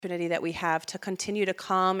opportunity that we have to continue to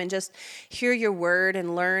come and just hear your word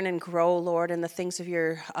and learn and grow, Lord, in the things of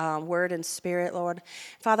your word and spirit, Lord.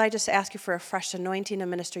 Father, I just ask you for a fresh anointing to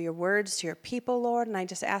minister your words to your people, Lord, and I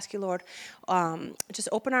just ask you, Lord, just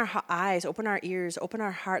open our eyes, open our ears, open our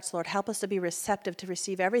hearts, Lord. Help us to be receptive to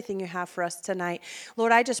receive everything you have for us tonight.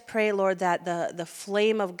 Lord, I just pray, Lord, that the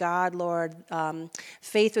flame of God, Lord,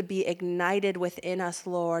 faith would be ignited within us,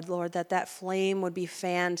 Lord, that flame would be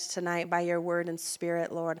fanned tonight by your word and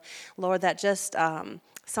spirit, Lord. Lord, that just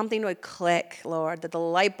something would click, Lord, that the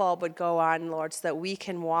light bulb would go on, Lord, so that we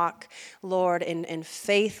can walk, Lord, in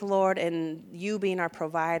faith, Lord, and you being our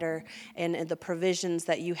provider and the provisions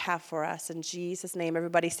that you have for us. In Jesus' name,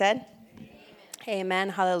 everybody said? Amen.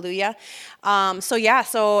 Hallelujah.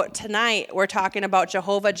 So tonight we're talking about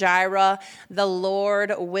Jehovah Jireh, the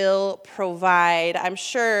Lord will provide. I'm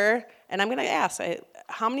sure, and I'm going to ask,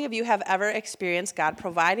 how many of you have ever experienced God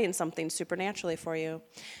providing something supernaturally for you?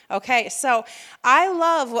 Okay, so I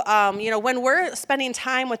love, when we're spending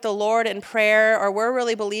time with the Lord in prayer or we're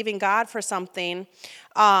really believing God for something,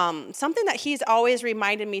 something that he's always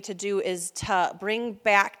reminded me to do is to bring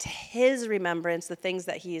back to his remembrance the things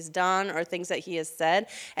that he has done or things that he has said.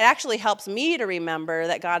 It actually helps me to remember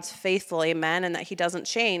that God's faithful, amen, and that he doesn't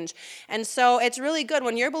change. And so it's really good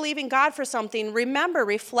when you're believing God for something,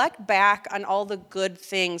 reflect back on all the good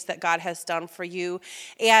things that God has done for you.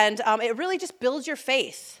 And it really just builds your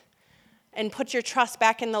faith and put your trust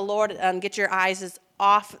back in the Lord and get your eyes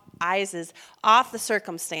off the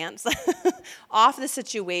circumstance, off the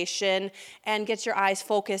situation, and get your eyes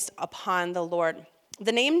focused upon the Lord.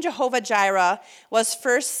 The name Jehovah Jireh was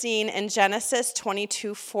first seen in Genesis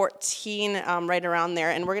 22:14, right around there,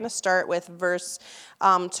 and we're going to start with verse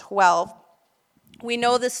 12. We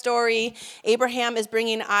know the story. Abraham is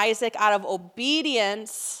bringing Isaac out of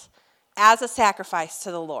obedience as a sacrifice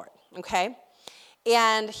to the Lord, okay?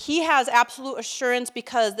 And he has absolute assurance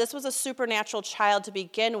because this was a supernatural child to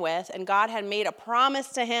begin with, and God had made a promise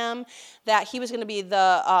to him that he was going to be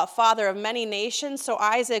the father of many nations, so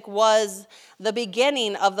Isaac was the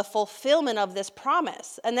beginning of the fulfillment of this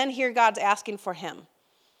promise. And then here God's asking for him.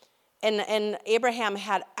 And Abraham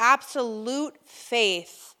had absolute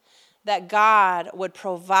faith that God would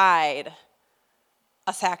provide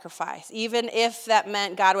a sacrifice. Even if that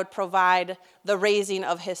meant God would provide the raising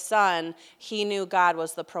of his son, he knew God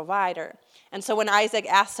was the provider. And so when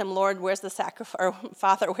Isaac asked him, Lord, where's the sacrifice? Or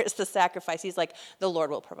Father, where's the sacrifice? He's like, the Lord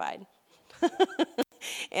will provide.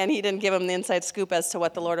 And he didn't give him the inside scoop as to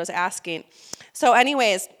what the Lord was asking. So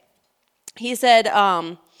anyways, he said,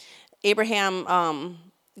 Abraham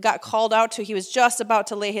got called out to, he was just about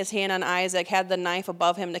to lay his hand on Isaac, had the knife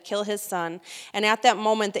above him to kill his son. And at that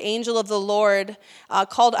moment, the angel of the Lord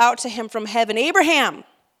called out to him from heaven, Abraham,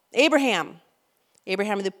 Abraham.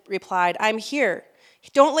 Abraham replied, I'm here.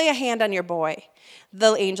 Don't lay a hand on your boy.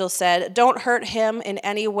 The angel said, don't hurt him in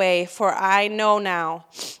any way, for I know now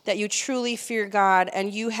that you truly fear God,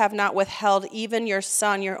 and you have not withheld even your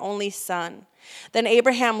son, your only son. Then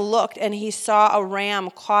Abraham looked, and he saw a ram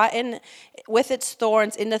caught with its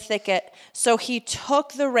thorns in the thicket. So he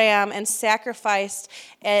took the ram and sacrificed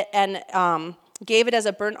it and gave it as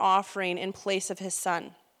a burnt offering in place of his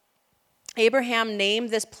son. Abraham named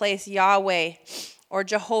this place Yahweh, or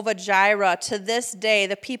Jehovah Jireh. To this day,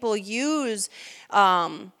 the people use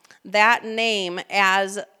that name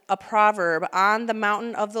as a proverb on the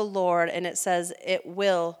mountain of the Lord, and it says it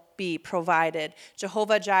will be provided.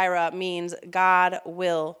 Jehovah Jireh means God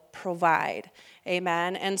will provide.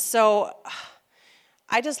 Amen. And so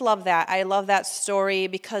I just love that. I love that story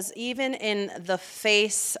because even in the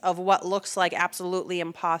face of what looks like absolutely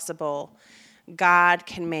impossible, God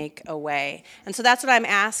can make a way. And so that's what I'm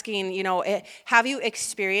asking, have you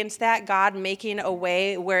experienced that, God making a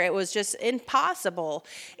way where it was just impossible?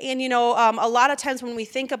 And, a lot of times when we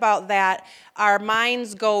think about that, our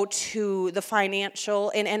minds go to the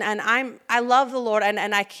financial, and I love the Lord,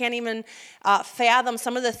 and I can't even fathom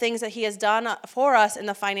some of the things that he has done for us in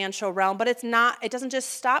the financial realm, but it doesn't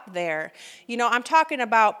just stop there. I'm talking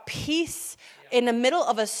about peace in the middle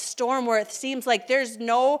of a storm where it seems like there's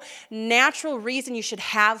no natural reason you should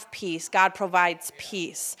have peace. God provides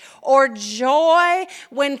peace. Or joy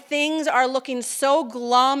when things are looking so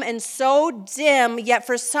glum and so dim, yet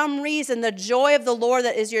for some reason the joy of the Lord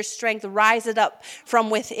that is your strength rises up from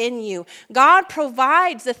within you. God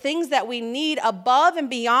provides the things that we need above and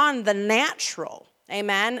beyond the natural.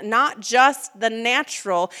 Amen. Not just the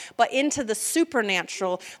natural, but into the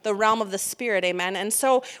supernatural, the realm of the spirit. Amen. And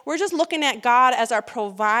so we're just looking at God as our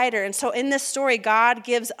provider. And so in this story, God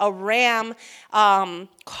gives a ram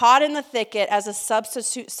caught in the thicket as a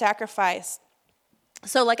substitute sacrifice.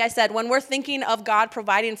 So like I said, when we're thinking of God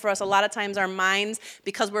providing for us, a lot of times our minds,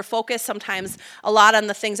 because we're focused sometimes a lot on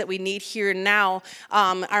the things that we need here and now,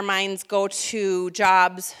 our minds go to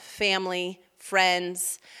jobs, family,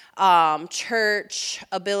 friends, church,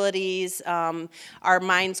 abilities. Our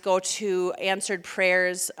minds go to answered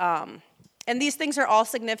prayers. And these things are all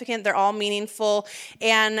significant. They're all meaningful.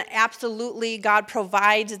 And absolutely, God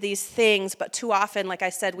provides these things. But too often, like I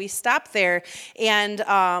said, we stop there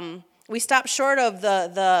and we stop short of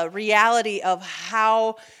the reality of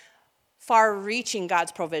how far-reaching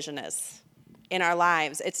God's provision is in our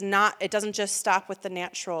lives. It doesn't just stop with the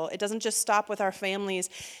natural. It doesn't just stop with our families.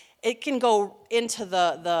 It can go into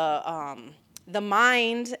the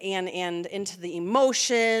mind and into the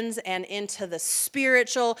emotions and into the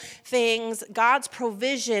spiritual things. God's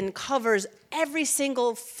provision covers every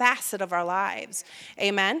single facet of our lives.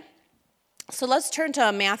 Amen? So let's turn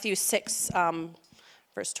to Matthew 6,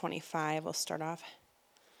 verse 25, we'll start off.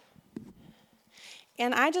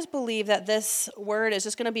 And I just believe that this word is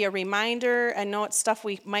just going to be a reminder. I know it's stuff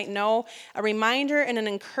we might know. A reminder and an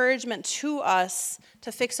encouragement to us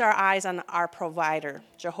to fix our eyes on our provider,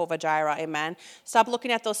 Jehovah Jireh, amen. Stop looking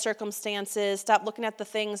at those circumstances. Stop looking at the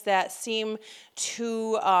things that seem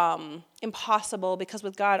too impossible, because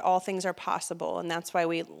with God, all things are possible. And that's why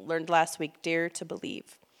we learned last week, dare to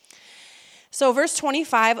believe. So verse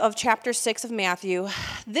 25 of chapter 6 of Matthew,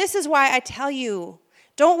 this is why I tell you,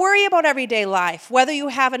 don't worry about everyday life, whether you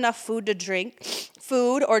have enough food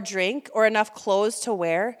or drink, or enough clothes to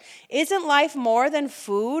wear. Isn't life more than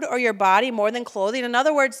food, or your body more than clothing? In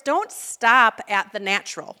other words, don't stop at the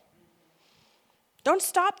natural. Don't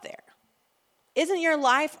stop there. Isn't your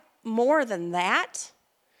life more than that?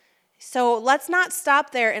 So let's not stop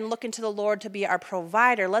there and look into the Lord to be our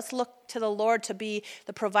provider. Let's look to the Lord to be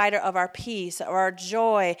the provider of our peace, or our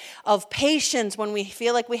joy, of patience when we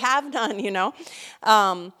feel like we have none,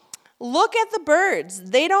 Look at the birds.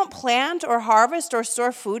 They don't plant or harvest or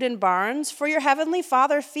store food in barns, for your heavenly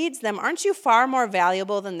Father feeds them. Aren't you far more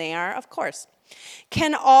valuable than they are? Of course.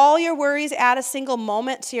 Can all your worries add a single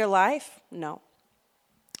moment to your life? No.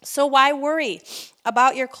 So why worry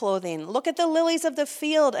about your clothing? Look at the lilies of the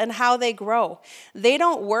field and how they grow. They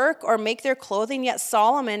don't work or make their clothing, yet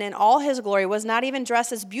Solomon in all his glory was not even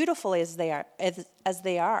dressed as beautifully as they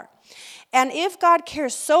are. And if God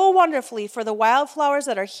cares so wonderfully for the wildflowers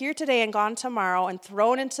that are here today and gone tomorrow and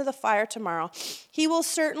thrown into the fire tomorrow, he will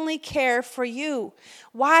certainly care for you.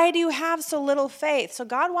 Why do you have so little faith? So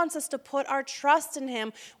God wants us to put our trust in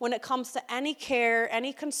him when it comes to any care,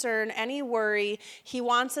 any concern, any worry. He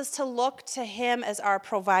wants us to look to him as our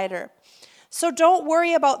provider. So don't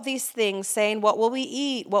worry about these things, saying, what will we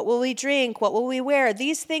eat? What will we drink? What will we wear?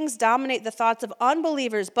 These things dominate the thoughts of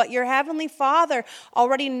unbelievers, but your heavenly Father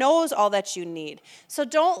already knows all that you need. So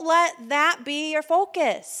don't let that be your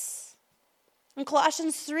focus. In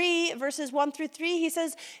Colossians 3, verses 1 through 3, he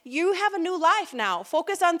says, you have a new life now.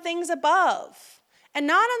 Focus on things above and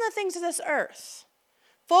not on the things of this earth.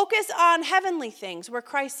 Focus on heavenly things where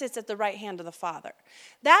Christ sits at the right hand of the Father.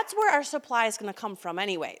 That's where our supply is going to come from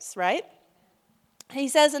anyways, right? He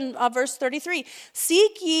says in verse 33,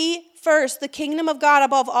 seek ye first the kingdom of God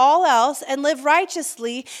above all else and live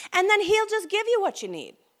righteously, and then he'll just give you what you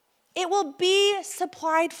need. It will be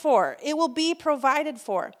supplied for. It will be provided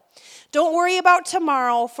for. Don't worry about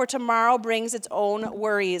tomorrow, for tomorrow brings its own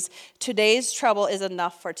worries. Today's trouble is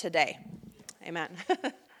enough for today. Amen.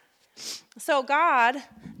 So God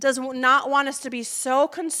does not want us to be so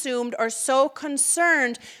consumed or so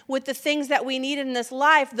concerned with the things that we need in this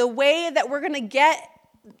life. The way that we're going to get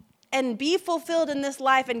and be fulfilled in this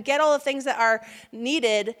life and get all the things that are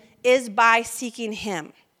needed is by seeking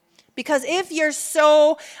him. Because if you're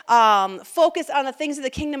so focused on the things of the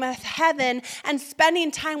kingdom of heaven and spending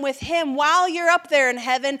time with him while you're up there in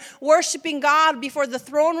heaven, worshiping God before the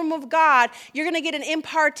throne room of God, you're going to get an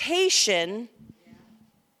impartation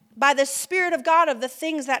by the Spirit of God of the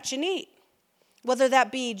things that you need. Whether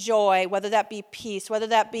that be joy, whether that be peace, whether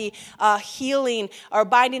that be healing or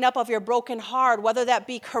binding up of your broken heart, whether that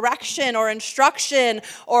be correction or instruction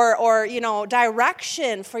or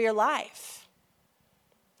direction for your life.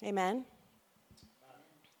 Amen.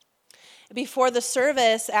 Before the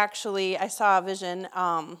service, actually, I saw a vision.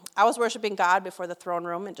 I was worshiping God before the throne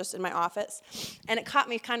room and just in my office. And it caught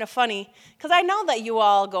me kind of funny because I know that you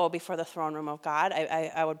all go before the throne room of God.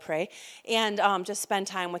 I would pray and just spend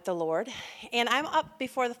time with the Lord. And I'm up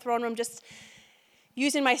before the throne room just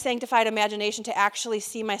using my sanctified imagination to actually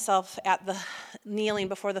see myself at the kneeling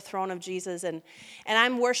before the throne of Jesus. And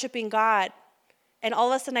I'm worshiping God. And all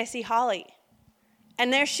of a sudden I see Holly.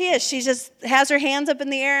 And there she is. She just has her hands up in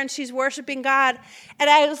the air and she's worshiping God. And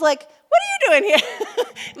I was like, what are you doing here?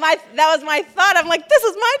 That was my thought. I'm like, this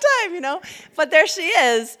is my time, But there she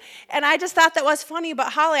is. And I just thought that was funny.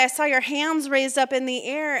 But Holly, I saw your hands raised up in the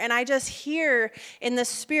air, and I just hear in the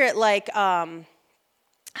spirit like,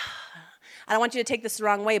 I don't want you to take this the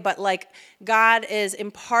wrong way, but like God is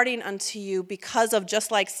imparting unto you because of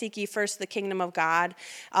just like seek ye first the kingdom of God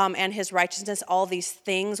and his righteousness, all these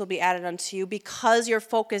things will be added unto you because your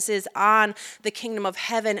focus is on the kingdom of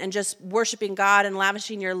heaven and just worshiping God and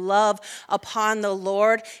lavishing your love upon the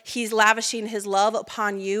Lord. He's lavishing his love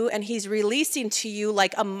upon you, and he's releasing to you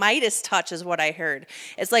like a Midas touch is what I heard.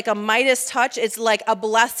 It's like a Midas touch. It's like a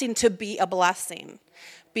blessing to be a blessing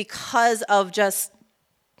because of just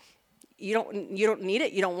you don't need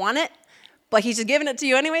it, you don't want it, but he's just giving it to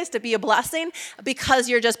you anyways to be a blessing because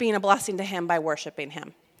you're just being a blessing to him by worshiping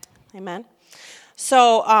him. Amen.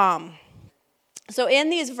 So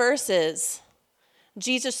in these verses,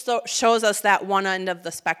 Jesus shows us that one end of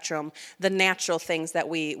the spectrum, the natural things that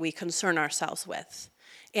we concern ourselves with.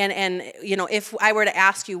 And if I were to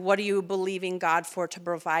ask you, what are you believing God for to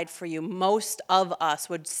provide for you? Most of us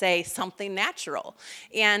would say something natural.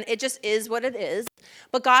 And it just is what it is.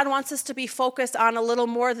 But God wants us to be focused on a little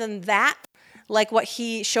more than that, like what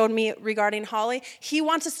he showed me regarding Holly. He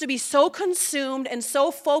wants us to be so consumed and so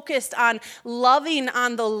focused on loving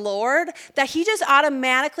on the Lord that he just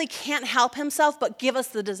automatically can't help himself but give us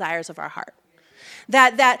the desires of our heart.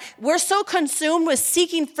 That we're so consumed with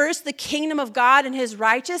seeking first the kingdom of God and his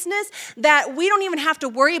righteousness that we don't even have to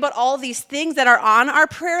worry about all these things that are on our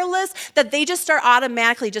prayer list, that they just start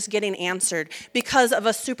automatically just getting answered because of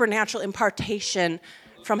a supernatural impartation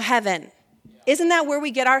from heaven. Isn't that where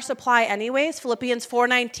we get our supply anyways? Philippians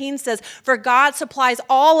 4:19 says, for God supplies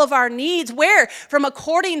all of our needs. Where? From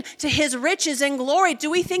according to his riches and glory.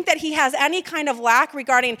 Do we think that he has any kind of lack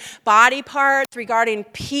regarding body parts, regarding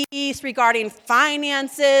peace, regarding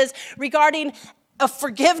finances, regarding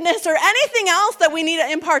forgiveness, or anything else that we need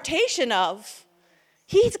an impartation of?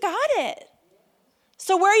 He's got it.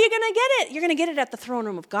 So where are you going to get it? You're going to get it at the throne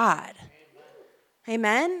room of God.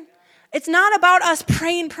 Amen? It's not about us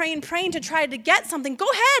praying to try to get something. Go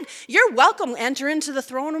ahead. You're welcome. Enter into the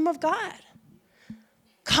throne room of God.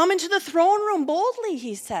 Come into the throne room boldly,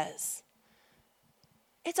 he says.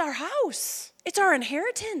 It's our house. It's our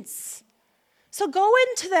inheritance. So go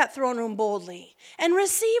into that throne room boldly and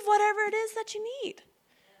receive whatever it is that you need.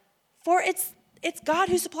 For it's God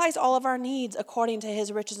who supplies all of our needs according to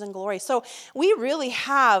his riches and glory. So we really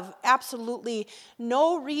have absolutely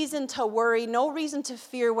no reason to worry, no reason to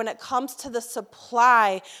fear when it comes to the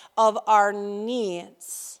supply of our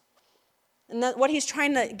needs. And that what he's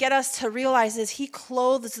trying to get us to realize is he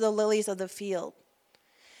clothes the lilies of the field.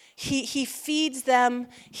 He feeds them,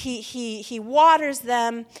 he waters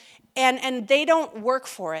them, and they don't work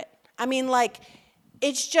for it. I mean, like,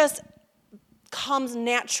 it's just comes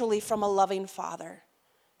naturally from a loving Father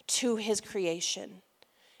to his creation.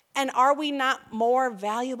 And are we not more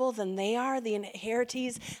valuable than they are, the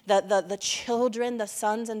inherities, the children, the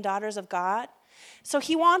sons and daughters of God? So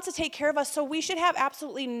he wants to take care of us, so we should have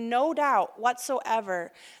absolutely no doubt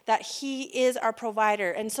whatsoever that he is our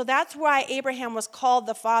provider. And so that's why Abraham was called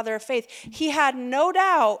the father of faith. He had no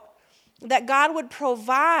doubt that God would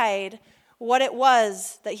provide what it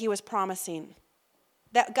was that he was promising.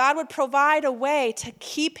 That God would provide a way to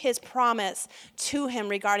keep his promise to him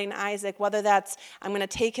regarding Isaac, whether that's I'm going to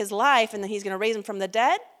take his life and then he's going to raise him from the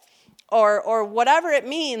dead, or whatever it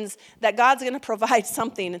means, that God's going to provide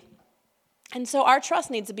something. And so our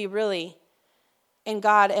trust needs to be really in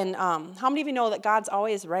God. And how many of you know that God's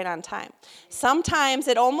always right on time? Sometimes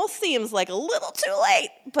it almost seems like a little too late,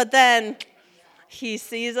 but then he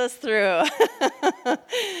sees us through.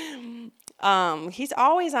 He's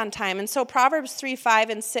always on time. And so Proverbs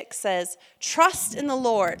 3:5-6 says, trust in the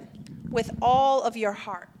Lord with all of your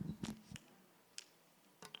heart.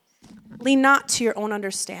 Lean not to your own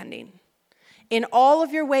understanding. In all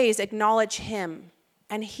of your ways acknowledge him,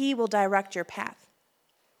 and he will direct your path.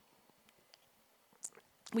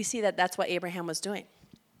 We see that that's what Abraham was doing.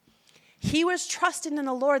 He was trusting in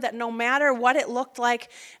the Lord that no matter what it looked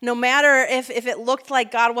like, no matter if it looked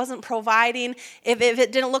like God wasn't providing, if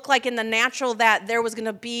it didn't look like in the natural that there was going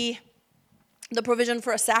to be the provision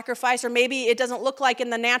for a sacrifice, or maybe it doesn't look like in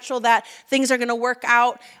the natural that things are going to work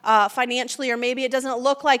out financially, or maybe it doesn't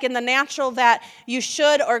look like in the natural that you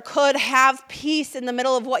should or could have peace in the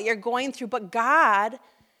middle of what you're going through, but God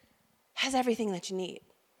has everything that you need.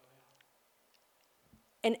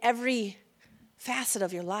 In every facet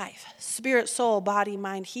of your life, spirit, soul, body,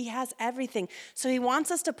 mind, he has everything. So he wants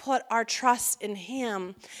us to put our trust in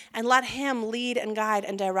him and let him lead and guide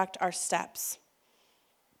and direct our steps.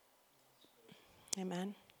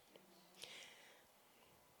 Amen.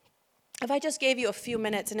 if I just gave you a few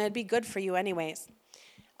minutes, and it'd be good for you anyways,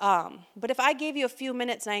 but if I gave you a few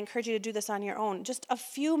minutes, and I encourage you to do this on your own, just a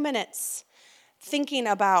few minutes thinking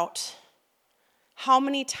about how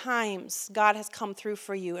many times God has come through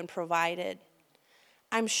for you and provided,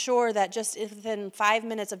 I'm sure that just within 5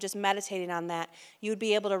 minutes of just meditating on that, you'd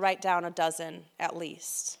be able to write down a dozen at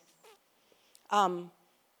least.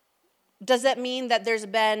 Does that mean that there's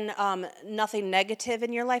been nothing negative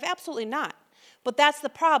in your life? Absolutely not. But that's the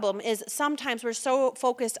problem, is sometimes we're so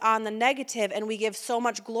focused on the negative and we give so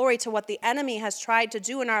much glory to what the enemy has tried to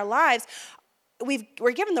do in our lives.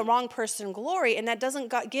 We're giving the wrong person glory, and that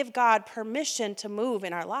doesn't give God permission to move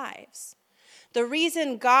in our lives. The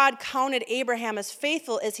reason God counted Abraham as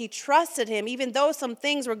faithful is he trusted him, even though some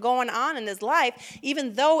things were going on in his life,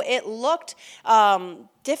 even though it looked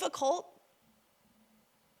difficult.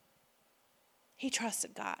 He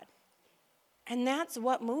trusted God. And that's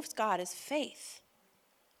what moves God, is faith.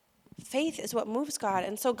 Faith is what moves God.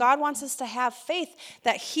 And so God wants us to have faith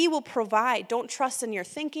that he will provide. Don't trust in your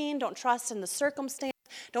thinking. Don't trust in the circumstance.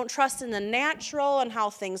 Don't trust in the natural and how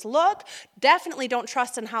things look. Definitely don't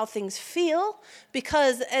trust in how things feel,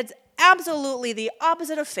 because it's absolutely the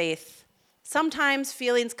opposite of faith. Sometimes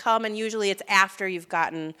feelings come, and usually it's after you've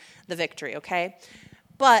gotten the victory, okay?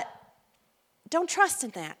 But don't trust in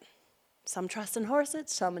that. Some trust in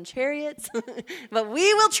horses, some in chariots. But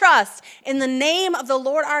we will trust in the name of the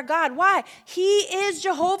Lord our God. Why? He is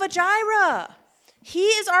Jehovah Jireh. He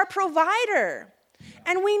is our provider.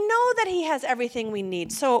 And we know that he has everything we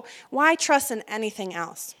need. So why trust in anything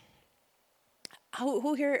else?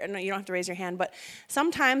 Who here, no, you don't have to raise your hand, but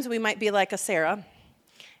sometimes we might be like a Sarah,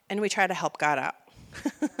 and we try to help God out.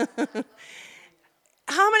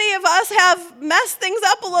 How many of us have messed things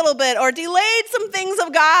up a little bit or delayed some things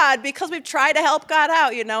of God because we've tried to help God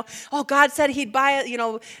out, Oh, God said he'd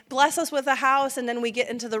bless us with a house, and then we get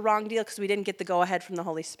into the wrong deal because we didn't get the go-ahead from the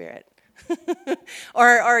Holy Spirit. We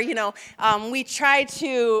try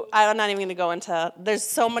to, I'm not even going to go into, there's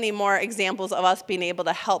so many more examples of us being able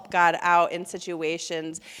to help God out in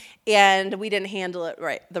situations, and we didn't handle it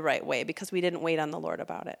the right way because we didn't wait on the Lord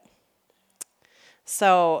about it.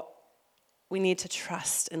 So we need to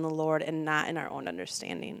trust in the Lord and not in our own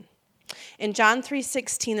understanding. In John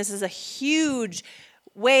 3:16, this is a huge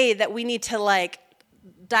way that we need to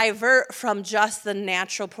divert from just the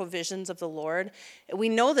natural provisions of the Lord. We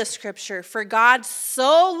know the scripture, for God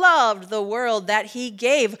so loved the world that he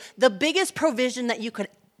gave the biggest provision that you could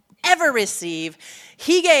ever receive.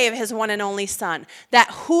 He gave his one and only Son,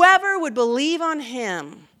 that whoever would believe on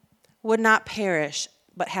him would not perish,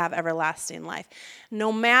 but have everlasting life.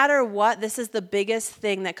 No matter what, this is the biggest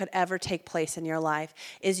thing that could ever take place in your life,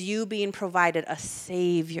 is you being provided a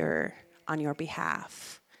Savior on your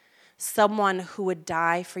behalf. Someone who would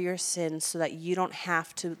die for your sins so that you don't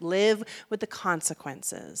have to live with the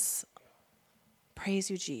consequences. Praise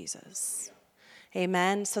you, Jesus.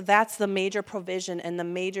 Amen. So that's the major provision and the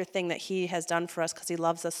major thing that he has done for us because he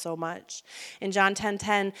loves us so much. In John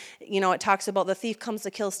 10:10, it talks about the thief comes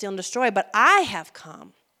to kill, steal, and destroy, but I have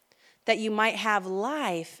come that you might have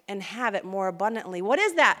life and have it more abundantly. What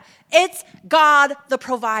is that? It's God the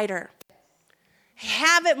provider.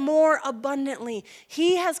 Have it more abundantly.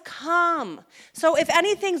 He has come. So if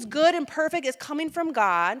anything's good and perfect is coming from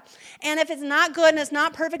God, and if it's not good and it's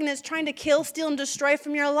not perfect and it's trying to kill, steal, and destroy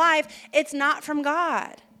from your life, it's not from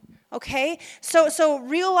God. Okay? So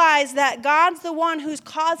realize that God's the one who's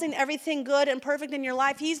causing everything good and perfect in your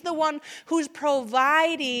life. He's the one who's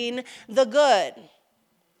providing the good.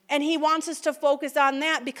 And he wants us to focus on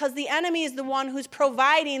that because the enemy is the one who's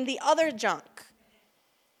providing the other junk.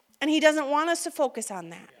 And he doesn't want us to focus on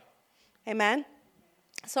that. Amen?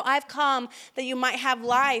 So I've come that you might have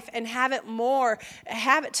life and have it more,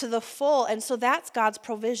 have it to the full. And so that's God's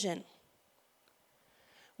provision.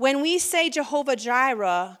 When we say Jehovah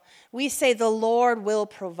Jireh, we say the Lord will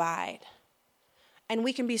provide. And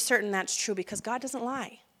we can be certain that's true because God doesn't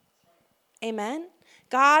lie. Amen?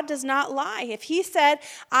 God does not lie. If he said,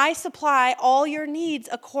 I supply all your needs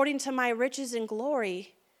according to my riches and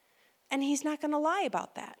glory, and he's not going to lie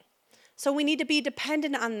about that. So we need to be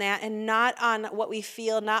dependent on that and not on what we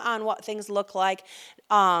feel, not on what things look like,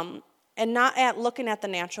 and not at looking at the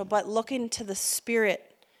natural, but looking to the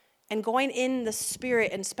Spirit and going in the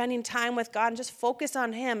Spirit and spending time with God and just focus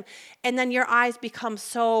on him. And then your eyes become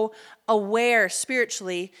so aware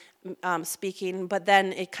spiritually speaking, but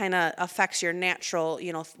then it kind of affects your natural,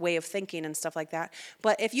 way of thinking and stuff like that.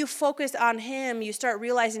 But if you focus on him, you start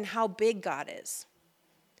realizing how big God is.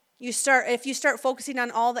 If you start focusing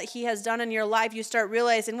on all that he has done in your life, you start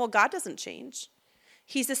realizing, well, God doesn't change.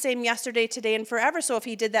 He's the same yesterday, today, and forever. So if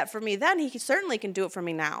he did that for me then, he certainly can do it for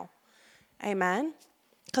me now. Amen?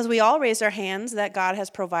 Because we all raise our hands that God has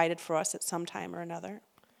provided for us at some time or another.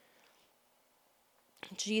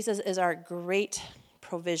 Jesus is our great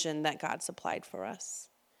provision that God supplied for us.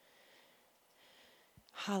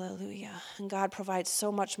 Hallelujah. And God provides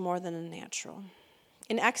so much more than the natural.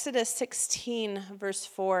 In Exodus 16, verse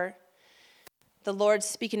 4, the Lord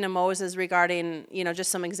speaking to Moses regarding,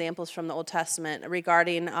 just some examples from the Old Testament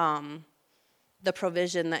regarding the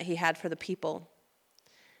provision that he had for the people.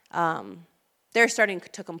 They're starting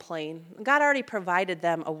to complain. God already provided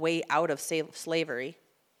them a way out of slavery.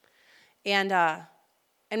 And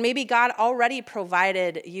maybe God already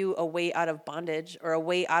provided you a way out of bondage or a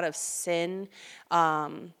way out of sin,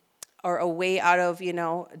 or a way out of,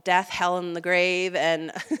 death, hell, and the grave.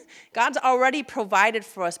 And God's already provided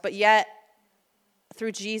for us, but yet,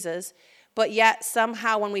 through Jesus, but yet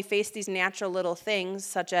somehow when we face these natural little things,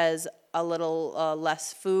 such as a little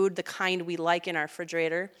less food, the kind we like in our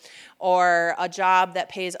refrigerator, or a job that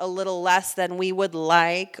pays a little less than we would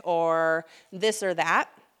like, or this or that,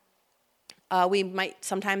 we might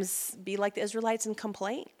sometimes be like the Israelites and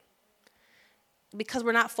complain because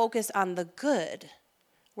we're not focused on the good.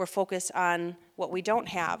 We're focused on what we don't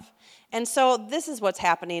have. And so this is what's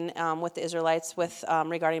happening with the Israelites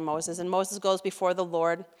regarding Moses. And Moses goes before the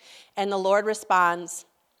Lord, and the Lord responds,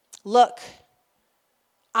 "Look,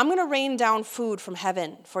 I'm going to rain down food from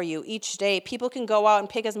heaven for you each day. People can go out and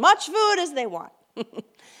pick as much food as they want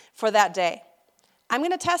for that day. I'm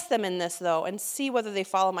going to test them in this, though, and see whether they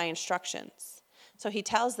follow my instructions." So he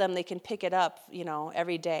tells them they can pick it up,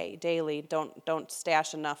 every day, daily. Don't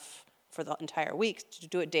stash enough for the entire week, to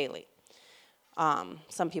do it daily.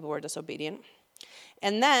 Some people were disobedient.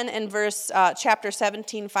 And then in chapter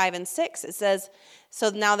 17, 5 and 6, it says, so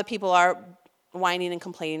now the people are whining and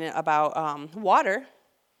complaining about water,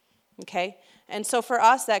 okay? And so for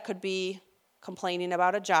us, that could be complaining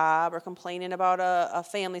about a job or complaining about a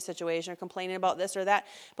family situation or complaining about this or that.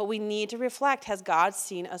 But we need to reflect, has God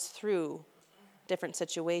seen us through different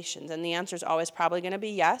situations? And the answer is always probably going to be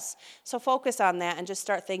yes. So focus on that and just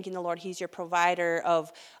start thanking the Lord. He's your provider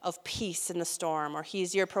of peace in the storm, or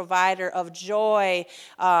he's your provider of joy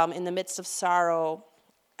in the midst of sorrow,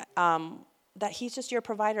 that he's just your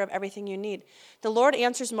provider of everything you need. The Lord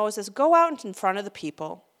answers Moses, "Go out in front of the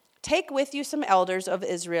people. Take with you some elders of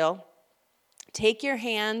Israel. Take your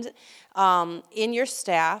hand in your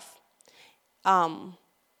staff,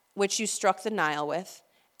 which you struck the Nile with,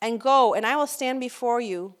 and go, and I will stand before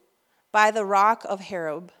you by the rock of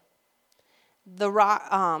Horeb,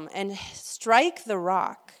 and strike the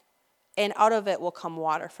rock, and out of it will come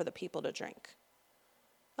water for the people to drink."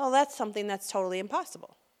 Oh, that's something that's totally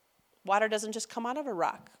impossible. Water doesn't just come out of a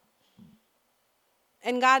rock.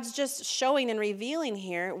 And God's just showing and revealing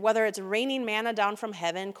here, whether it's raining manna down from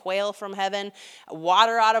heaven, quail from heaven,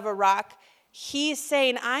 water out of a rock, he's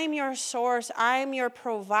saying, I'm your source, I'm your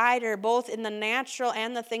provider, both in the natural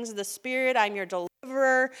and the things of the spirit. I'm your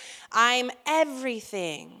deliverer, I'm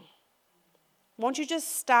everything. Won't you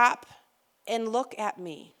just stop and look at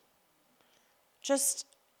me? Just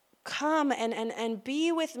come and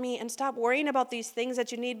be with me and stop worrying about these things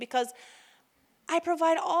that you need, because I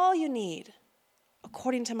provide all you need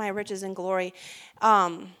according to my riches and glory.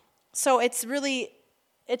 So it's really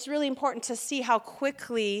important to see how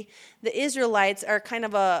quickly the Israelites are kind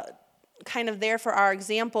of there for our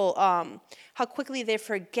example, how quickly they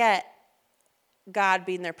forget God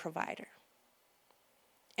being their provider.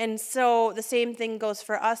 And so the same thing goes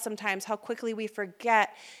for us sometimes, how quickly we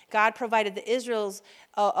forget God provided the Israels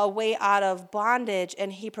a way out of bondage,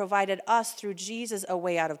 and he provided us through Jesus a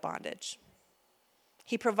way out of bondage.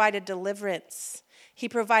 He provided deliverance. He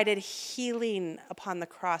provided healing upon the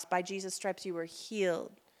cross. By Jesus' stripes you were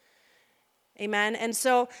healed. Amen. And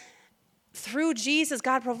so through Jesus,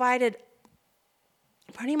 God provided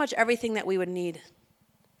pretty much everything that we would need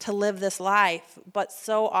to live this life. But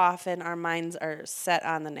so often our minds are set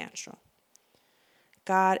on the natural.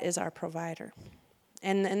 God is our provider.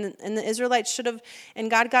 And the Israelites should have, and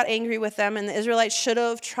God got angry with them, and the Israelites should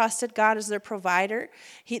have trusted God as their provider.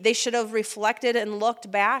 They should have reflected and looked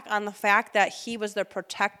back on the fact that he was their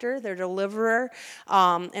protector, their deliverer,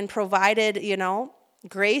 and provided,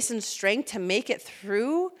 grace and strength to make it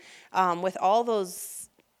through with all those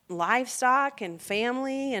livestock and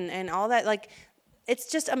family and all that. Like,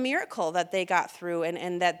 it's just a miracle that they got through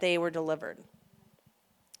and that they were delivered.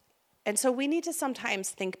 And so we need to sometimes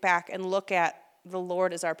think back and look at the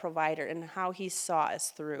Lord as our provider and how he saw us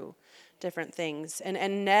through different things,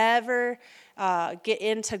 and never get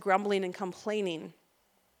into grumbling and complaining,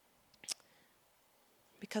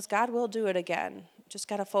 because God will do it again. Just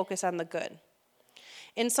got to focus on the good.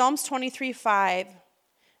 In Psalms 23:5,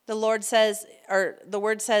 The word says,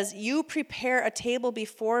 you prepare a table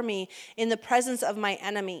before me in the presence of my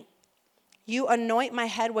enemy. You anoint my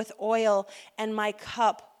head with oil, and my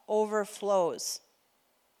cup overflows.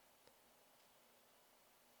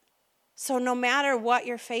 So no matter what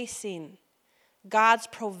you're facing, God's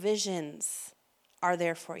provisions are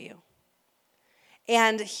there for you.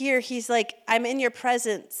 And here he's like, I'm in your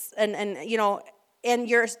presence, and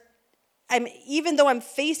even though I'm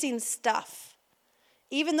facing stuff,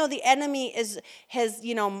 even though the enemy has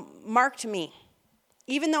marked me,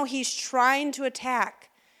 even though he's trying to attack,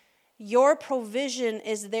 your provision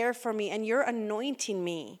is there for me, and you're anointing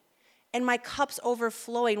me, and my cup's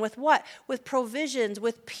overflowing with what? With provisions,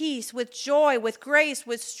 with peace, with joy, with grace,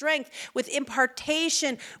 with strength, with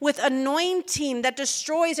impartation, with anointing that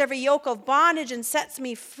destroys every yoke of bondage and sets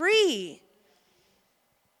me free.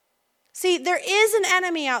 See, there is an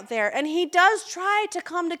enemy out there, and he does try to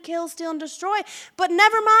come to kill, steal, and destroy, but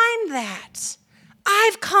never mind that.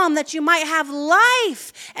 I've come that you might have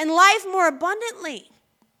life, and life more abundantly.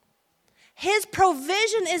 His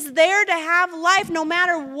provision is there to have life no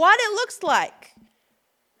matter what it looks like.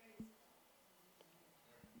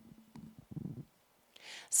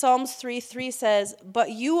 Psalms 3:3 says, but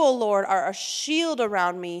you, O Lord, are a shield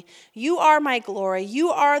around me. You are my glory. You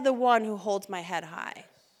are the one who holds my head high.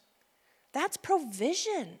 That's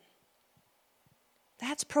provision.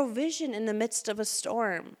 That's provision in the midst of a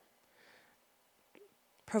storm.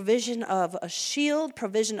 Provision of a shield,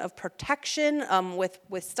 provision of protection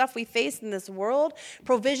with stuff we face in this world,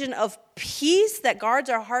 provision of peace that guards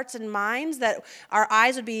our hearts and minds, that our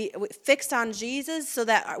eyes would be fixed on Jesus so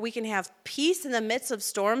that we can have peace in the midst of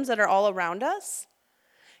storms that are all around us.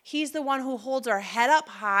 He's the one who holds our head up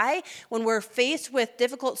high when we're faced with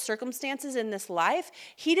difficult circumstances in this life.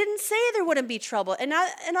 He didn't say there wouldn't be trouble. In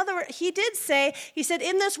other words, he said,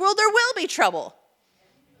 in this world there will be trouble.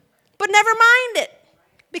 But never mind it,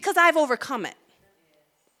 because I've overcome it.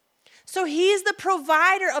 So he's the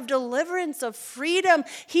provider of deliverance, of freedom.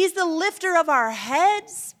 He's the lifter of our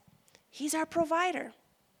heads. He's our provider.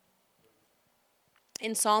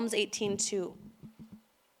 In Psalms 18:2,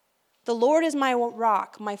 the Lord is my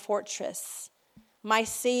rock, my fortress, my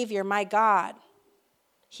Savior, my God.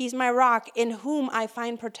 He's my rock in whom I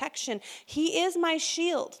find protection. He is my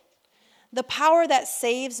shield, the power that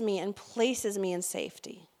saves me and places me in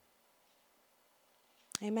safety.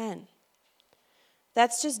 Amen.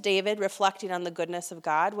 That's just David reflecting on the goodness of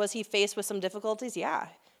God. Was he faced with some difficulties? Yeah.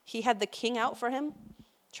 He had the king out for him,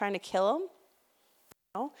 trying to kill him.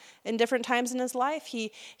 In different times in his life,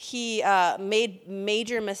 he made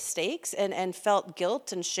major mistakes and felt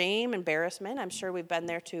guilt and shame, embarrassment. I'm sure we've been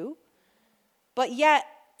there too. But yet,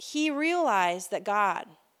 he realized that God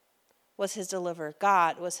was his deliverer.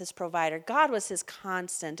 God was his provider. God was his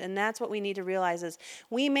constant. And that's what we need to realize is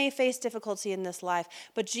we may face difficulty in this life,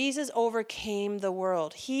 but Jesus overcame the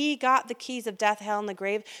world. He got the keys of death, hell, and the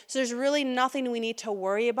grave. So there's really nothing we need to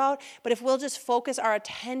worry about. But if we'll just focus our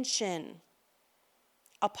attention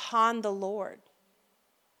upon the Lord,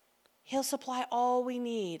 he'll supply all we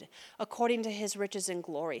need according to his riches and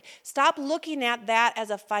glory. Stop looking at that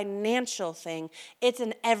as a financial thing. It's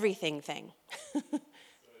an everything thing.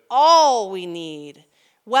 All we need.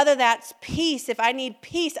 Whether that's peace. If I need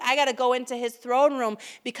peace, I got to go into his throne room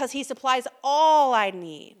because he supplies all I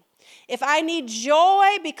need. If I need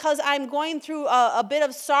joy because I'm going through a bit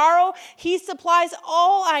of sorrow, he supplies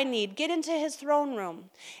all I need. Get into his throne room.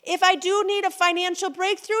 If I do need a financial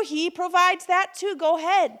breakthrough, he provides that too. Go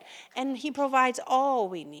ahead. And he provides all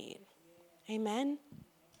we need. Amen.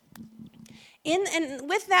 And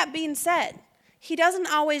with that being said, he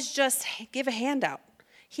doesn't always just give a handout.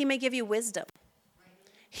 He may give you wisdom.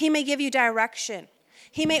 He may give you direction.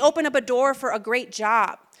 He may open up a door for a great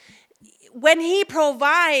job. When he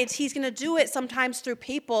provides, he's going to do it sometimes through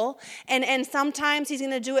people, and sometimes he's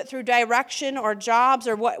going to do it through direction or jobs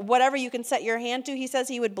or whatever you can set your hand to. He says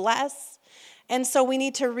he would bless. And so we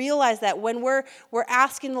need to realize that when we're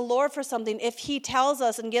asking the Lord for something, if he tells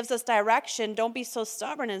us and gives us direction, don't be so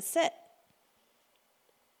stubborn and sit.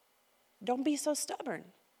 Don't be so stubborn.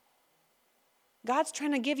 God's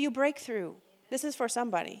trying to give you breakthrough. This is for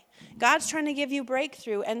somebody. God's trying to give you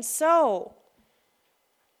breakthrough. And so,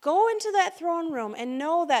 go into that throne room and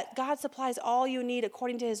know that God supplies all you need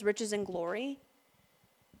according to his riches and glory.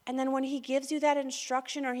 And then when he gives you that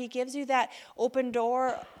instruction or he gives you that open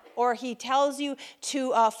door or he tells you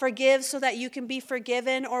to forgive so that you can be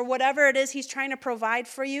forgiven or whatever it is he's trying to provide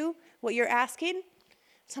for you, what you're asking,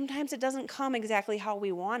 sometimes it doesn't come exactly how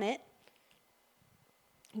we want it.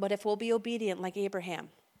 But if we'll be obedient like Abraham,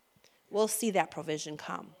 we'll see that provision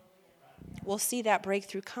come. We'll see that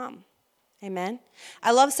breakthrough come. Amen.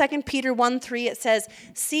 I love 2 Peter 1:3. It says,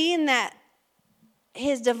 seeing that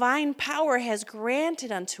his divine power has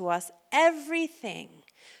granted unto us everything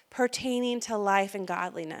pertaining to life and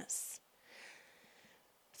godliness,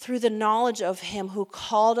 through the knowledge of him who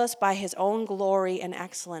called us by his own glory and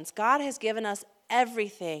excellence. God has given us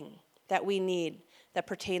everything that we need that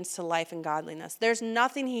pertains to life and godliness. There's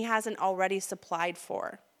nothing he hasn't already supplied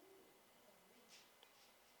for,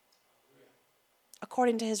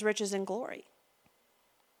 according to his riches and glory.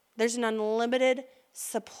 There's an unlimited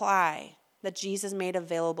supply that Jesus made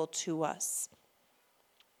available to us.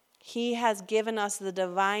 He has given us the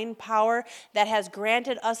divine power that has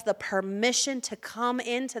granted us the permission to come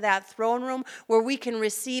into that throne room where we can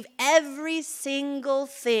receive every single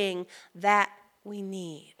thing that we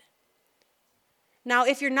need. Now,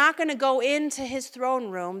 if you're not going to go into his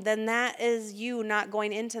throne room, then that is you not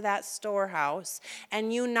going into that storehouse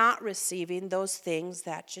and you not receiving those things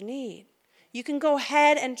that you need. You can go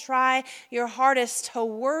ahead and try your hardest to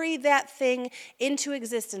worry that thing into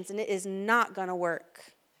existence, and it is not going to work.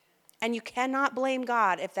 And you cannot blame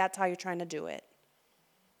God if that's how you're trying to do it.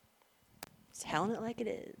 Telling it like it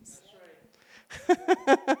is.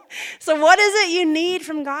 Right. So what is it you need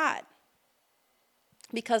from God?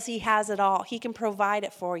 Because he has it all. He can provide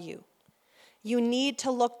it for you. You need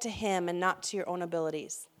to look to him and not to your own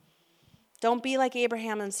abilities. Don't be like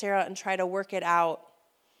Abraham and Sarah and try to work it out.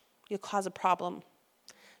 You'll cause a problem.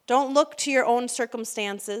 Don't look to your own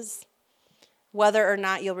circumstances, whether or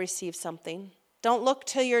not you'll receive something. Don't look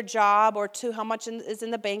to your job or to how much is in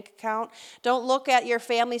the bank account. Don't look at your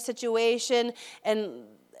family situation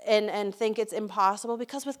and think it's impossible,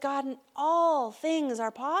 because with God, all things are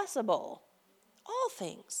possible. All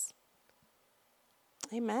things.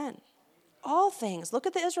 Amen. All things. Look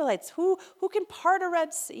at the Israelites. Who can part a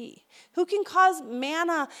Red Sea? Who can cause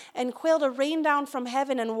manna and quail to rain down from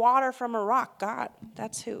heaven and water from a rock? God.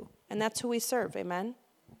 That's who. And that's who we serve. Amen.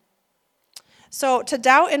 So to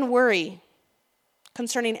doubt and worry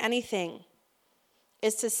concerning anything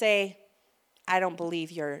is to say, I don't believe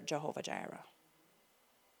you're Jehovah Jireh.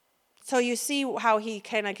 So you see how he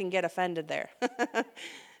kind of can get offended there.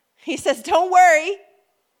 He says, don't worry.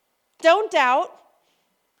 Don't doubt.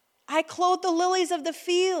 I clothe the lilies of the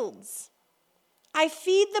fields. I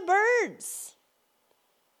feed the birds.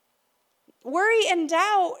 Worry and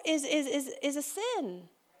doubt is a sin.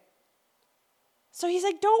 So he's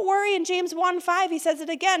like, don't worry. In James 1:5, he says it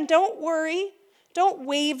again. Don't worry. Don't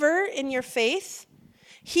waver in your faith.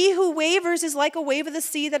 He who wavers is like a wave of the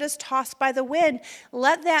sea that is tossed by the wind.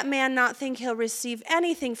 Let that man not think he'll receive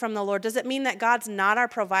anything from the Lord. Does it mean that God's not our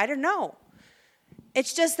provider? No.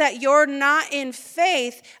 It's just that you're not in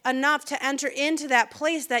faith enough to enter into that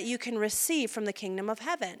place that you can receive from the kingdom of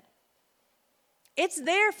heaven. It's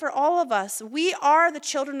there for all of us. We are the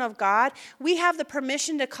children of God. We have the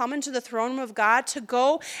permission to come into the throne room of God, to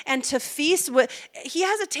go and to feast. He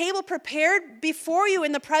has a table prepared before you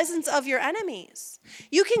in the presence of your enemies.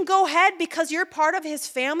 You can go ahead, because you're part of his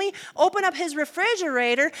family, open up his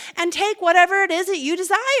refrigerator and take whatever it is that you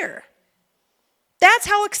desire. That's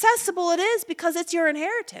how accessible it is, because it's your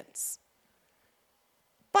inheritance.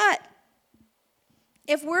 But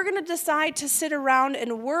if we're going to decide to sit around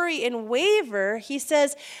and worry and waver, he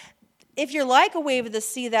says, if you're like a wave of the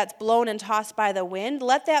sea that's blown and tossed by the wind,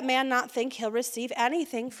 let that man not think he'll receive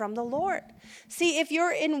anything from the Lord. See, if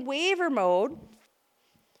you're in waver mode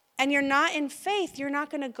and you're not in faith, you're not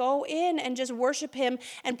going to go in and just worship him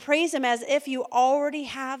and praise him as if you already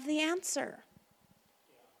have the answer.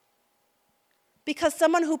 Because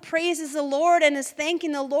someone who praises the Lord and is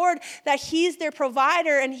thanking the Lord that he's their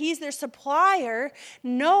provider and he's their supplier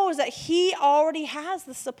knows that he already has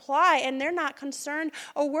the supply, and they're not concerned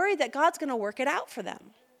or worried that God's going to work it out for them.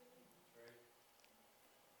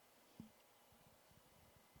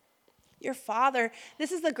 Your Father,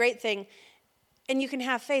 this is the great thing, and you can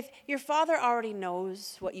have faith. Your Father already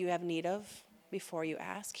knows what you have need of before you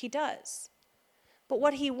ask. He does. But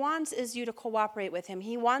what he wants is you to cooperate with him.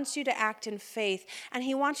 He wants you to act in faith, and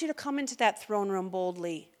he wants you to come into that throne room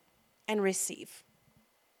boldly and receive.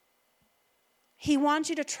 He wants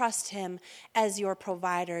you to trust him as your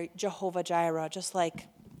provider, Jehovah Jireh, just like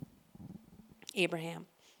Abraham.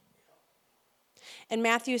 In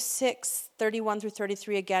Matthew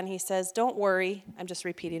 6:31-33 again, he says, don't worry. I'm just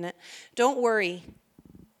repeating it. Don't worry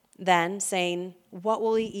then, saying, what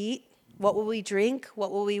will we eat? What will we drink?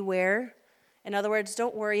 What will we wear? In other words,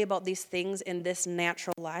 don't worry about these things in this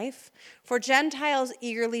natural life. For Gentiles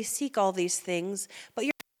eagerly seek all these things, but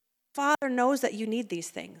your Father knows that you need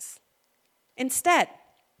these things. Instead,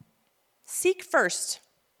 seek first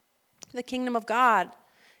the kingdom of God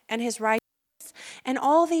and his righteousness, And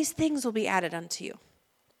all these things will be added unto you.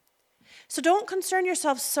 So don't concern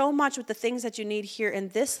yourself so much with the things that you need here in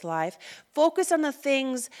this life. Focus on the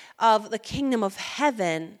things of the kingdom of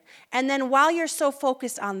heaven. And then while you're so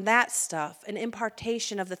focused on that stuff, an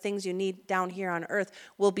impartation of the things you need down here on earth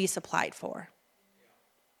will be supplied for.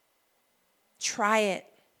 Try it.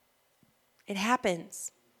 It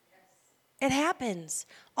happens. It happens.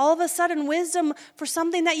 All of a sudden, wisdom for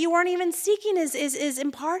something that you weren't even seeking is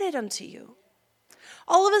imparted unto you.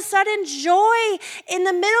 All of a sudden, joy in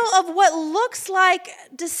the middle of what looks like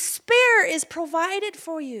despair is provided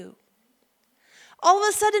for you. All of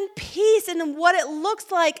a sudden, peace in what it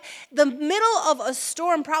looks like the middle of a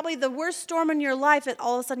storm, probably the worst storm in your life, and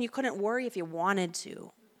all of a sudden you couldn't worry if you wanted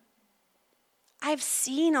to. I've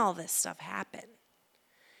seen all this stuff happen.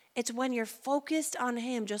 It's when you're focused on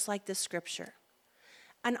him, just like this scripture,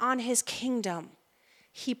 and on his kingdom,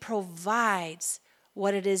 he provides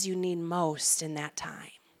what it is you need most in that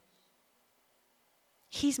time.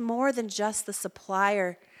 He's more than just the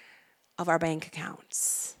supplier of our bank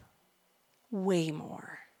accounts. Way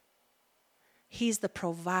more. He's the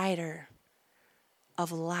provider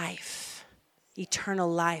of life, eternal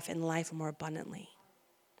life, and life more abundantly.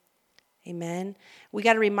 Amen. We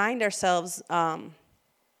got to remind ourselves,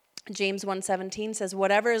 James 1:17 says,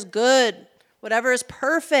 whatever is good, whatever is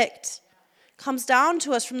perfect, comes down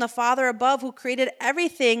to us from the Father above who created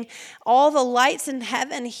everything, all the lights in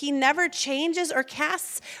heaven. He never changes or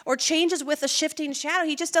casts or changes with a shifting shadow.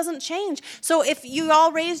 He just doesn't change. So if you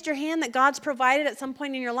all raised your hand that God's provided at some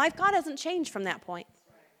point in your life, God hasn't changed from that point.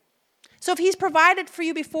 So if he's provided for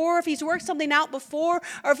you before, if he's worked something out before,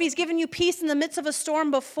 or if he's given you peace in the midst of a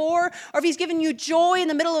storm before, or if he's given you joy in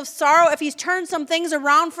the middle of sorrow, if he's turned some things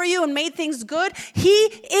around for you and made things good, he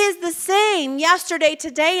is the same yesterday,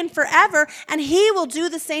 today, and forever, and he will do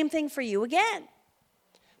the same thing for you again.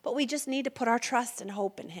 But we just need to put our trust and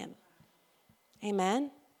hope in him.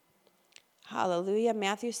 Amen. Hallelujah.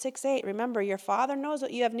 Matthew 6:8. Remember, your Father knows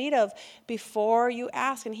what you have need of before you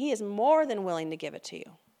ask, and he is more than willing to give it to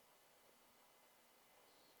you.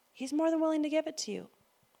 He's more than willing to give it to you.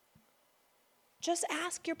 Just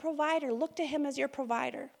ask your provider. Look to him as your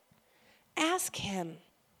provider. Ask him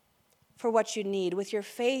for what you need, with your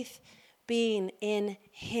faith being in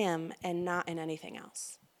him and not in anything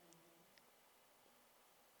else.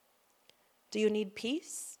 Do you need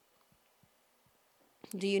peace?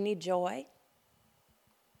 Do you need joy?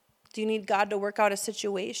 Do you need God to work out a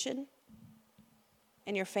situation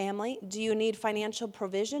in your family? Do you need financial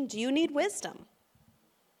provision? Do you need wisdom?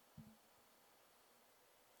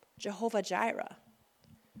 Jehovah Jireh,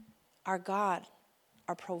 our God,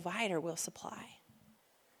 our provider, will supply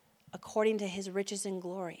according to his riches and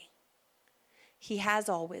glory. He has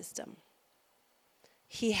all wisdom.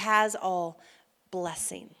 He has all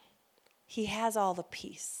blessing. He has all the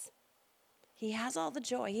peace. He has all the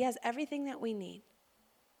joy. He has everything that we need.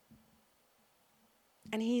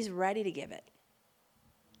 And he's ready to give it.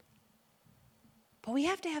 But we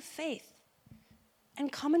have to have faith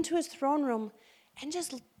and come into his throne room and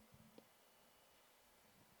just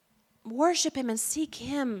worship him and seek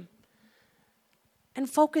him and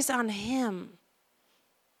focus on him.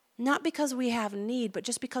 Not because we have need, but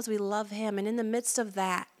just because we love him. And in the midst of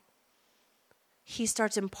that, he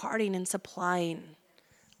starts imparting and supplying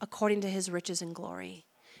according to his riches and glory.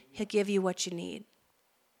 He'll give you what you need.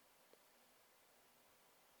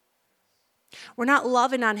 We're not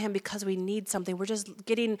loving on him because we need something. We're just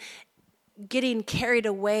getting carried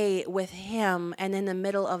away with him. And in the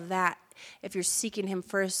middle of that, if you're seeking him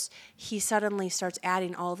first, he suddenly starts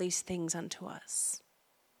adding all these things unto us.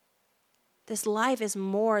 This life is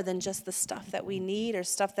more than just the stuff that we need or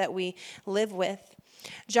stuff that we live with.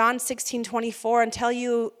 John 16:24,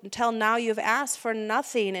 until now you have asked for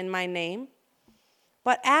nothing in my name,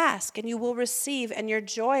 but ask and you will receive and your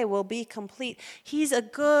joy will be complete. He's a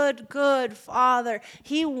good, good Father.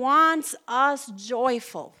 He wants us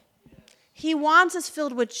joyful. He wants us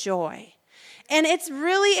filled with joy. And it's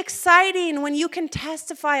really exciting when you can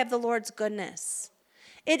testify of the Lord's goodness.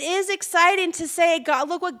 It is exciting to say, God,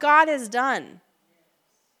 look what God has done.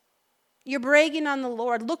 You're bragging on the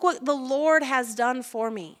Lord. Look what the Lord has done for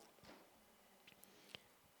me.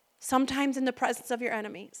 Sometimes in the presence of your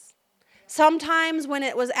enemies. Sometimes when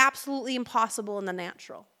it was absolutely impossible in the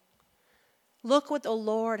natural. Look what the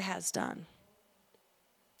Lord has done.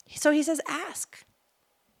 So he says, ask,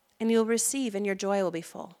 and you'll receive, and your joy will be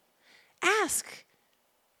full. Ask,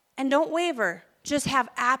 and don't waver. Just have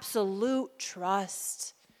absolute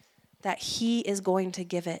trust that he is going to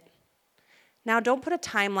give it. Now, don't put a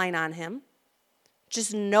timeline on him.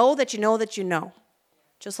 Just know that you know that you know.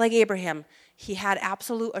 Just like Abraham, he had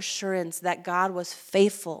absolute assurance that God was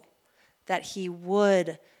faithful, that he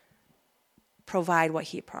would provide what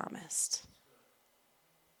he promised.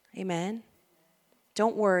 Amen.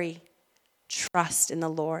 Don't worry. Trust in the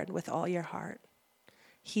Lord with all your heart.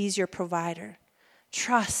 He's your provider.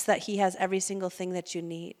 Trust that he has every single thing that you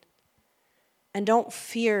need. And don't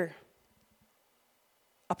fear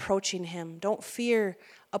approaching him. Don't fear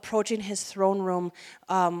approaching his throne room,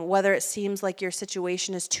 whether it seems like your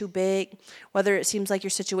situation is too big, whether it seems like your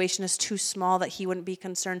situation is too small that he wouldn't be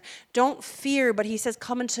concerned. Don't fear, but he says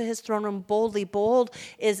come into his throne room boldly. Bold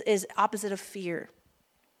is opposite of fear.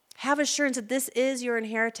 Have assurance that this is your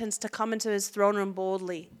inheritance, to come into his throne room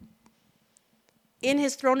boldly. In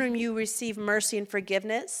his throne room you receive mercy and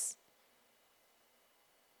forgiveness,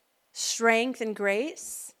 strength and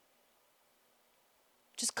grace.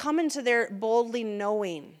 Just come into there boldly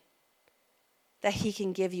knowing that he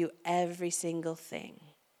can give you every single thing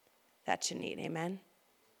that you need. Amen?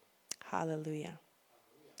 Hallelujah.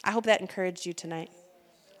 I hope that encouraged you tonight.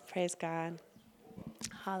 Praise God.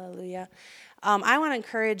 Hallelujah. I want to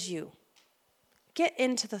encourage you. Get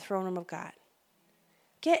into the throne room of God.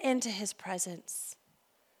 Get into his presence.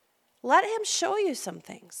 Let him show you some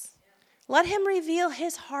things. Let him reveal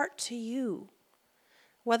his heart to you.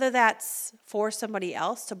 Whether that's for somebody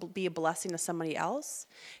else, to be a blessing to somebody else.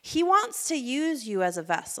 He wants to use you as a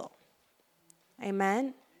vessel.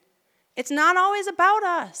 Amen? It's not always about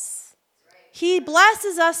us. He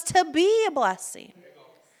blesses us to be a blessing.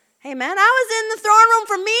 Amen? I was in the throne room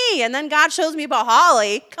for me, and then God shows me about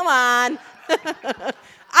Holly. Come on. I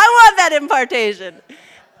want that impartation.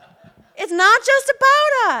 It's not just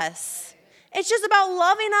about us. It's just about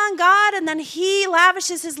loving on God, and then he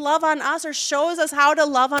lavishes his love on us or shows us how to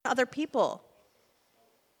love on other people.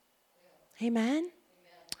 Amen?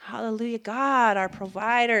 Hallelujah. God, our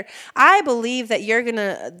provider. I believe that you're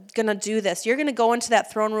gonna do this. You're gonna go into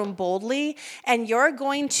that throne room boldly, and you're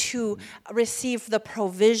going to receive the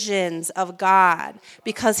provisions of God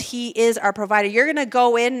because he is our provider. You're gonna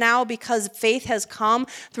go in now because faith has come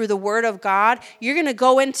through the word of God. You're gonna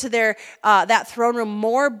go into that throne room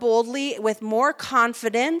more boldly, with more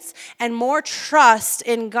confidence and more trust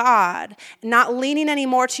in God, not leaning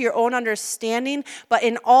anymore to your own understanding, but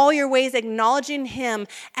in all your ways acknowledging him.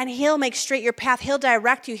 And he'll make straight your path. He'll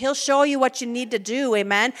direct you. He'll show you what you need to do.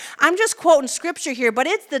 Amen. I'm just quoting scripture here, but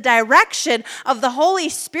it's the direction of the Holy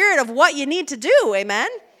Spirit of what you need to do. Amen.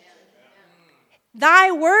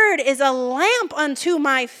 Thy word is a lamp unto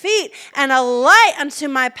my feet and a light unto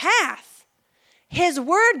my path. His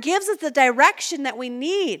word gives us the direction that we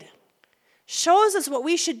need. Shows us what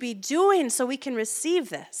we should be doing so we can receive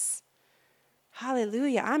this.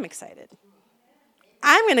 Hallelujah. I'm excited.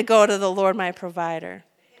 I'm going to go to the Lord, my provider.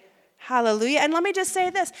 Hallelujah. And let me just say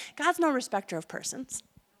this. God's no respecter of persons.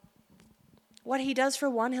 What he does for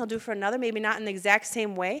one, he'll do for another. Maybe not in the exact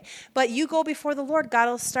same way. But you go before the Lord, God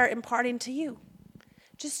will start imparting to you.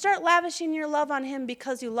 Just start lavishing your love on him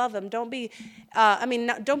because you love him. Don't be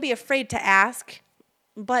afraid to ask.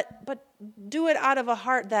 But do it out of a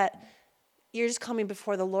heart that you're just coming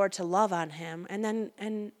before the Lord to love on him.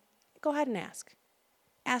 And go ahead and ask.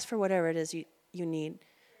 Ask for whatever it is you need.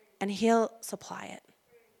 And he'll supply it.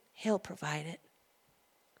 He'll provide it.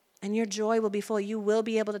 And your joy will be full. You will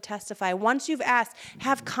be able to testify. Once you've asked,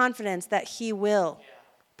 have confidence that he will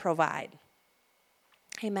provide.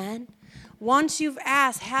 Amen? Once you've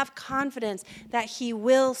asked, have confidence that he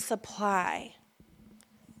will supply.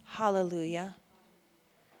 Hallelujah.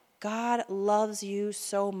 God loves you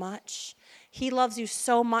so much. He loves you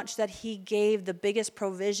so much that he gave the biggest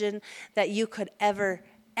provision that you could ever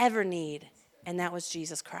need, and that was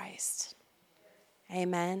Jesus Christ.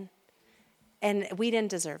 Amen. And we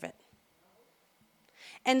didn't deserve it.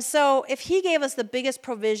 And so if he gave us the biggest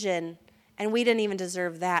provision and we didn't even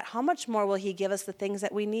deserve that, how much more will he give us the things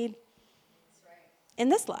that we need in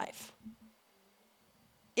this life?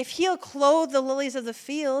 If he'll clothe the lilies of the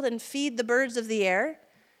field and feed the birds of the air,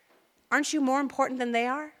 aren't you more important than they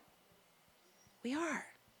are? We are.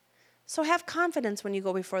 So have confidence when you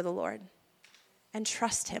go before the Lord and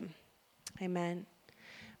trust him. Amen.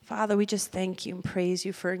 Father, we just thank you and praise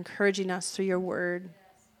you for encouraging us through your word.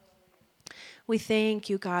 We thank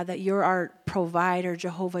you, God, that you're our provider,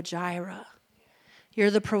 Jehovah Jireh.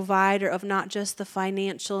 You're the provider of not just the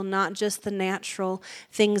financial, not just the natural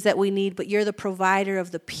things that we need, but you're the provider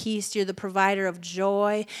of the peace. You're the provider of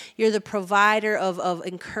joy. You're the provider of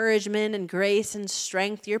encouragement and grace and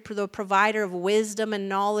strength. You're the provider of wisdom and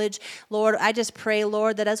knowledge. Lord, I just pray,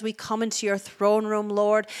 Lord, that as we come into your throne room,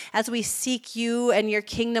 Lord, as we seek you and your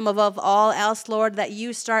kingdom above all else, Lord, that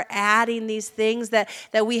you start adding these things that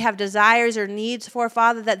we have desires or needs for,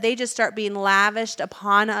 Father, that they just start being lavished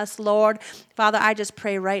upon us, Lord. Father, I just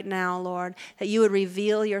pray right now, Lord, that you would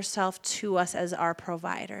reveal yourself to us as our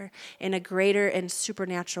provider in a greater and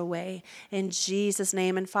supernatural way. In Jesus'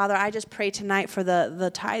 name. And Father, I just pray tonight for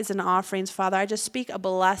the tithes and offerings. Father, I just speak a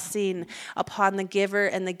blessing upon the giver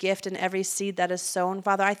and the gift and every seed that is sown.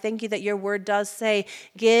 Father, I thank you that your word does say,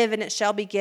 give and it shall be given.